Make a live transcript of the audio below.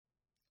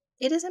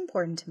It is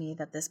important to me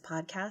that this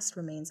podcast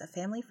remains a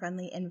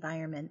family-friendly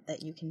environment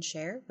that you can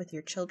share with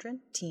your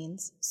children,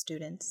 teens,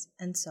 students,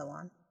 and so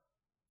on.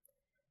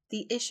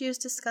 The issues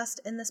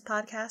discussed in this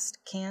podcast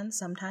can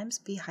sometimes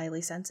be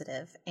highly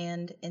sensitive,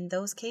 and in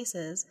those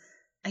cases,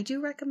 I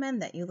do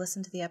recommend that you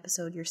listen to the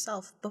episode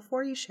yourself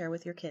before you share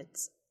with your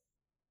kids.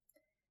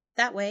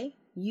 That way,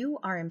 you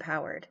are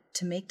empowered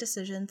to make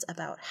decisions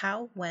about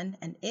how, when,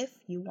 and if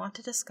you want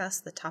to discuss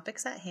the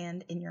topics at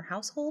hand in your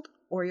household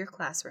or your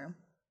classroom.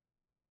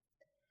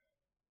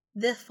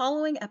 The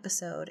following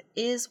episode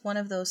is one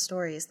of those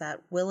stories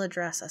that will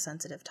address a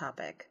sensitive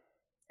topic.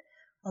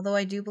 Although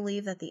I do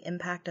believe that the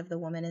impact of the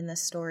woman in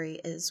this story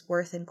is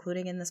worth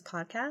including in this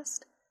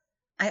podcast,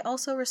 I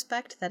also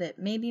respect that it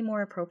may be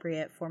more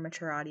appropriate for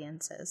mature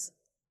audiences.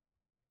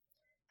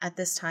 At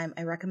this time,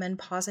 I recommend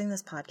pausing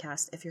this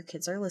podcast if your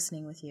kids are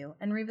listening with you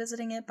and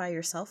revisiting it by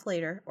yourself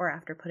later or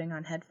after putting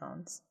on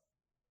headphones.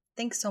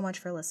 Thanks so much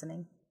for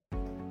listening.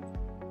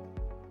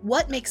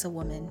 What makes a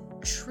woman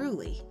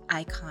truly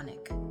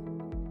iconic?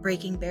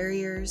 Breaking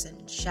barriers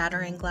and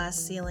shattering glass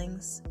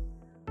ceilings,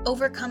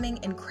 overcoming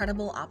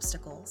incredible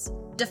obstacles,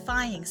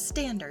 defying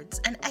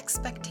standards and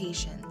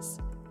expectations.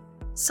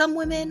 Some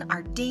women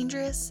are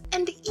dangerous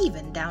and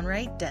even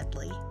downright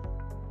deadly.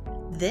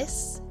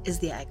 This is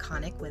the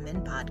Iconic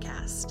Women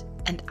Podcast,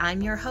 and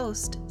I'm your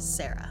host,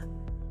 Sarah.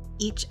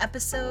 Each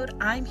episode,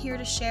 I'm here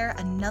to share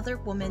another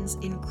woman's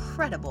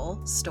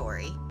incredible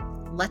story.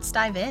 Let's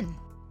dive in.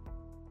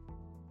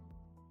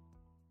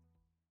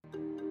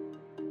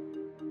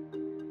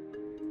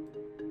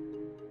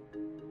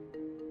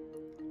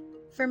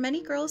 For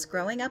many girls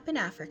growing up in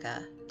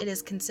Africa, it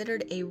is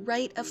considered a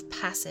rite of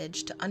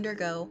passage to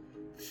undergo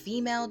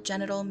female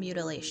genital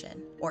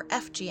mutilation, or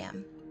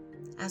FGM,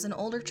 as an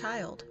older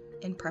child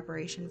in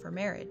preparation for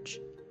marriage.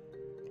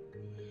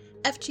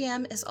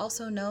 FGM is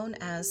also known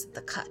as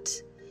the cut,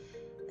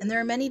 and there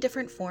are many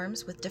different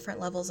forms with different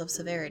levels of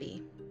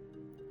severity.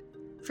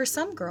 For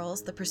some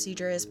girls, the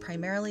procedure is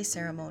primarily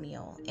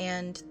ceremonial,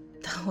 and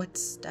though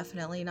it's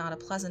definitely not a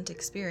pleasant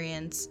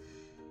experience,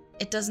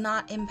 it does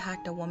not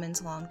impact a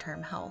woman's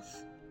long-term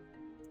health.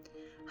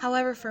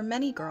 However, for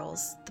many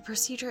girls, the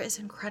procedure is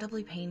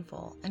incredibly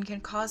painful and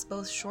can cause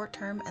both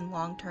short-term and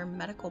long-term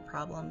medical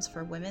problems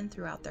for women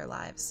throughout their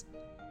lives.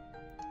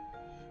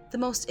 The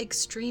most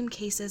extreme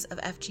cases of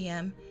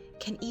FGM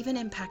can even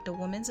impact a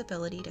woman's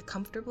ability to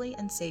comfortably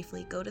and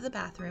safely go to the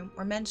bathroom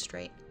or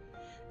menstruate,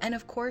 and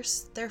of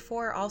course,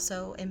 therefore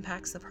also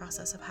impacts the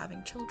process of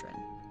having children.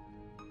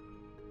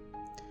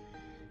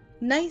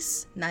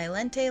 Nice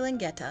Nailente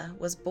Langeta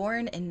was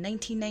born in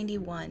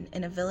 1991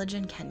 in a village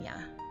in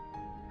Kenya.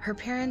 Her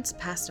parents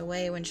passed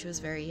away when she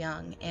was very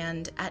young,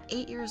 and at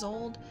 8 years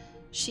old,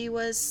 she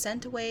was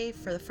sent away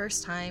for the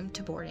first time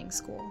to boarding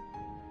school.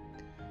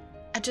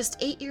 At just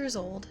 8 years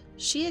old,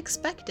 she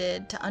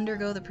expected to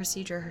undergo the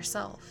procedure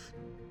herself.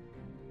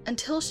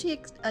 Until she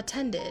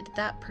attended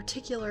that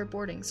particular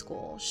boarding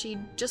school, she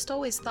just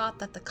always thought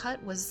that the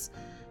cut was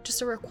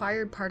just a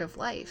required part of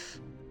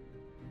life.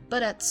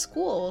 But at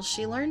school,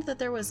 she learned that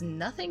there was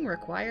nothing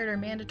required or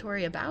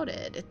mandatory about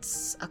it.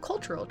 It's a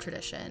cultural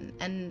tradition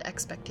and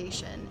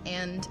expectation,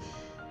 and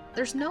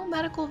there's no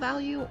medical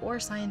value or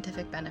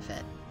scientific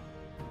benefit.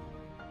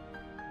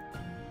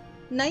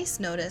 Nice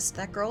noticed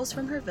that girls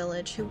from her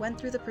village who went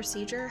through the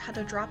procedure had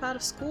to drop out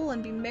of school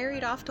and be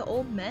married off to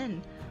old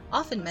men,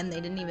 often men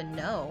they didn't even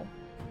know,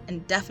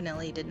 and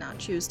definitely did not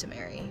choose to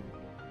marry.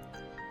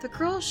 The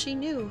girls she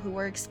knew who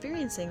were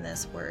experiencing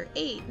this were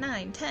 8,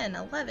 9, 10,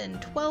 11,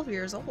 12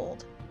 years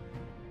old.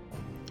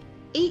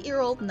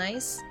 8-year-old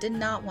Nice did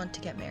not want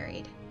to get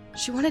married.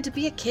 She wanted to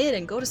be a kid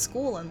and go to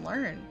school and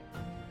learn.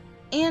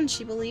 And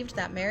she believed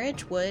that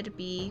marriage would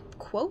be,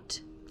 quote,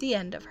 the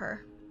end of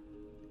her.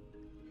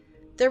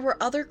 There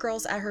were other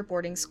girls at her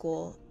boarding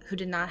school who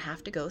did not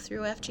have to go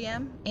through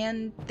FGM,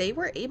 and they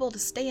were able to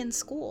stay in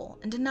school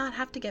and did not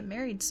have to get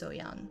married so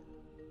young.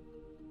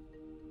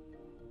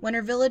 When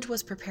her village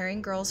was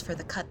preparing girls for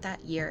the cut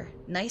that year,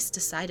 Nice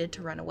decided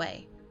to run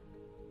away.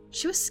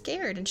 She was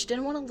scared and she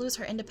didn't want to lose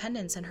her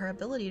independence and her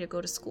ability to go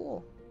to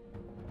school.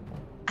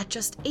 At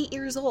just 8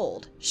 years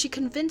old, she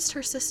convinced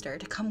her sister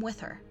to come with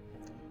her.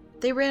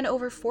 They ran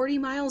over 40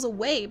 miles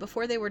away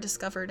before they were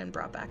discovered and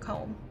brought back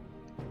home.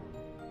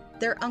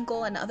 Their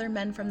uncle and other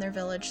men from their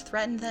village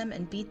threatened them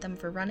and beat them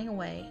for running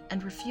away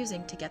and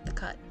refusing to get the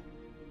cut.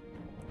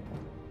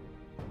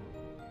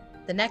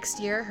 The next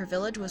year, her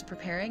village was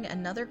preparing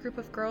another group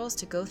of girls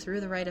to go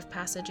through the rite of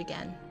passage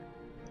again.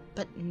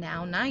 But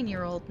now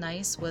 9-year-old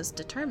Nice was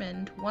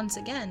determined, once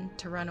again,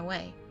 to run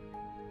away.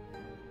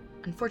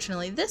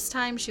 Unfortunately, this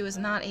time she was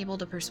not able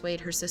to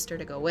persuade her sister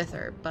to go with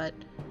her, but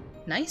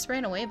Nice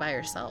ran away by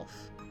herself.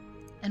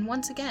 And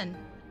once again,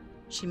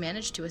 she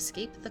managed to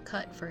escape the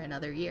cut for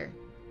another year.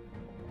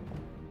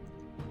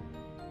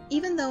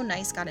 Even though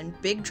Nice got in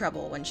big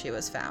trouble when she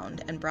was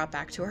found and brought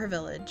back to her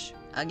village,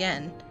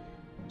 again,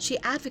 she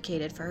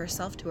advocated for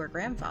herself to her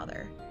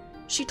grandfather.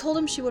 She told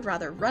him she would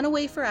rather run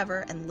away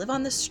forever and live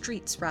on the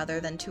streets rather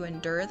than to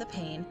endure the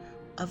pain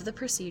of the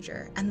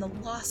procedure and the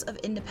loss of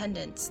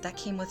independence that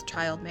came with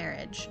child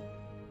marriage.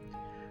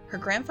 Her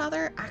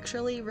grandfather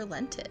actually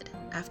relented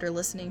after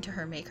listening to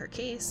her make her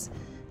case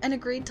and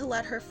agreed to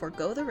let her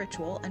forego the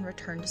ritual and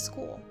return to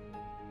school.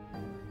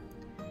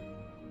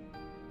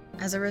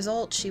 As a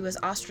result, she was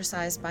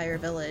ostracized by her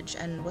village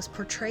and was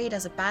portrayed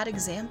as a bad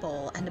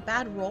example and a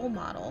bad role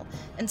model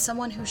and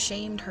someone who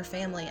shamed her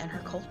family and her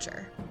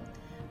culture.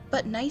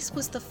 But Nice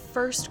was the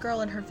first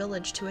girl in her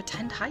village to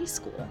attend high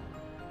school.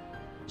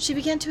 She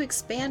began to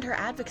expand her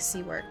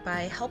advocacy work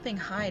by helping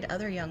hide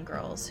other young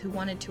girls who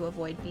wanted to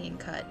avoid being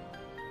cut.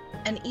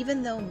 And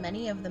even though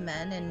many of the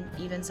men and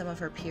even some of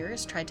her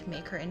peers tried to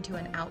make her into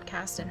an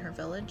outcast in her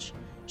village,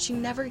 she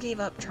never gave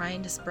up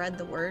trying to spread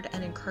the word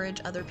and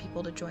encourage other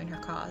people to join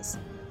her cause.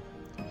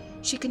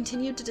 She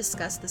continued to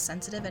discuss the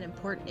sensitive and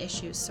important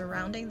issues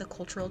surrounding the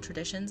cultural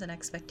traditions and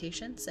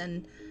expectations,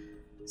 and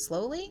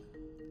slowly,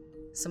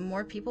 some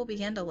more people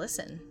began to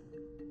listen.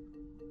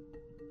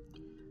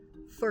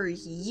 For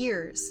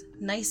years,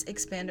 Nice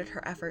expanded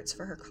her efforts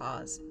for her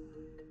cause.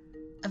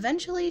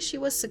 Eventually, she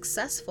was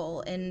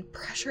successful in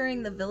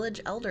pressuring the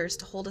village elders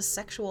to hold a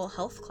sexual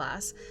health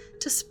class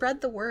to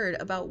spread the word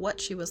about what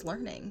she was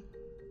learning.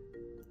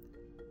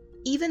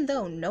 Even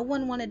though no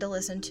one wanted to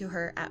listen to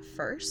her at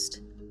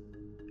first,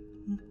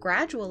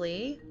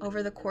 gradually,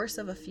 over the course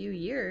of a few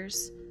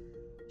years,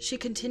 she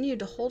continued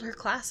to hold her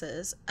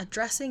classes,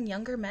 addressing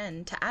younger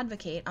men to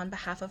advocate on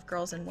behalf of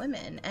girls and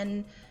women,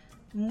 and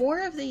more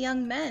of the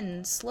young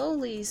men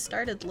slowly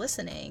started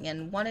listening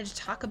and wanted to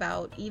talk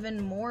about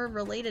even more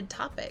related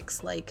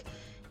topics like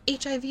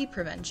HIV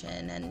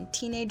prevention and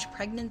teenage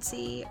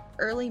pregnancy,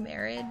 early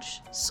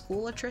marriage,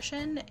 school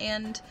attrition,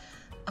 and,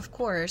 of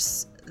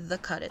course, the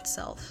cut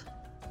itself.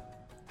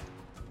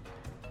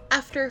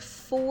 After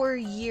 4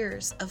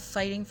 years of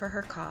fighting for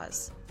her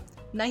cause,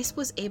 Nice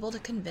was able to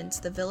convince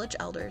the village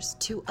elders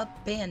to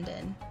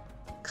abandon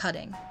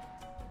cutting.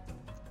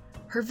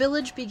 Her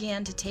village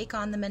began to take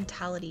on the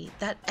mentality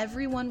that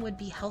everyone would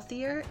be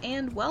healthier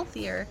and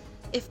wealthier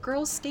if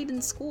girls stayed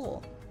in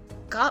school,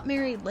 got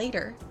married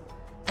later,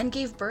 and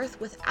gave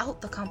birth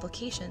without the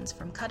complications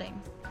from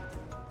cutting.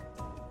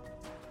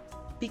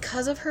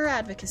 Because of her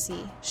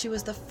advocacy, she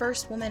was the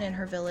first woman in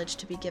her village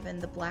to be given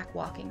the black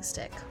walking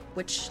stick,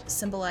 which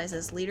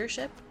symbolizes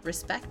leadership,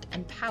 respect,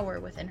 and power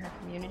within her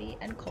community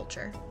and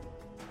culture.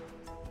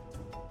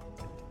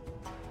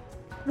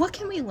 What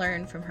can we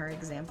learn from her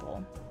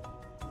example?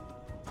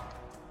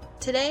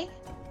 Today,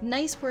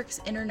 Nice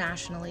works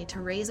internationally to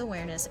raise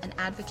awareness and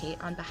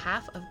advocate on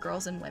behalf of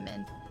girls and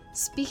women,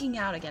 speaking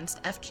out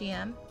against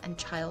FGM and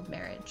child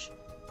marriage.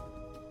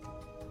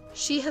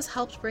 She has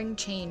helped bring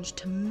change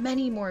to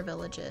many more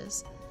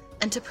villages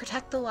and to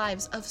protect the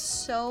lives of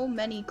so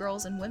many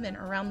girls and women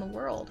around the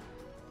world.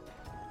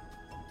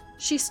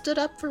 She stood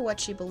up for what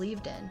she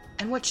believed in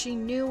and what she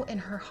knew in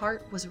her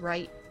heart was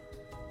right,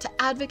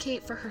 to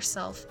advocate for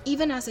herself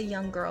even as a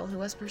young girl who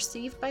was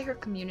perceived by her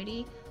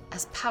community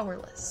as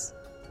powerless.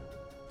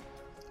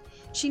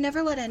 She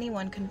never let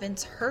anyone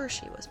convince her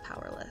she was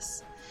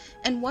powerless,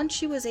 and once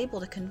she was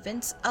able to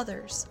convince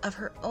others of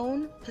her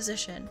own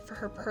position for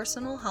her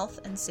personal health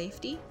and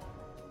safety,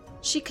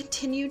 she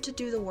continued to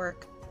do the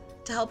work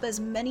to help as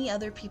many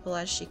other people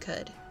as she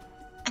could,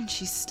 and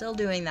she's still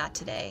doing that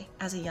today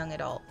as a young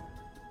adult.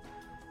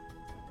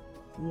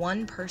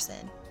 One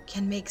person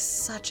can make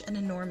such an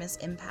enormous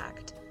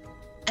impact,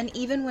 and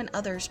even when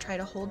others try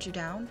to hold you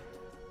down,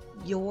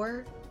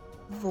 your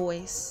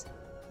voice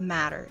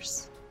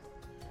matters.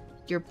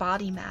 Your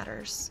body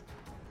matters.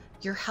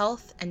 Your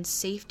health and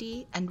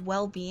safety and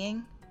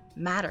well-being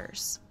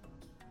matters.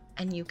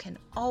 And you can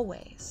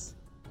always,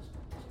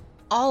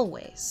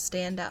 always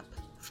stand up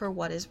for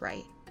what is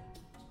right.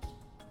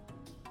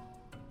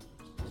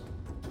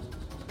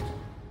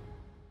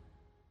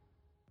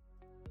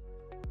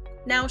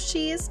 Now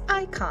she's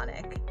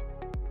iconic.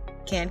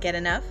 Can't get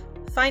enough?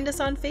 Find us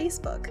on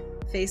Facebook,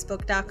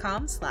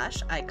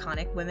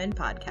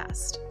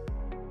 facebook.com/iconicwomenpodcast.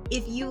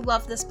 If you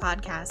love this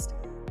podcast,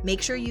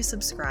 make sure you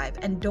subscribe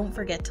and don't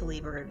forget to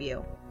leave a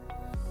review.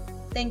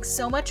 Thanks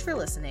so much for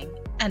listening,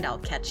 and I'll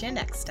catch you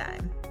next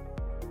time.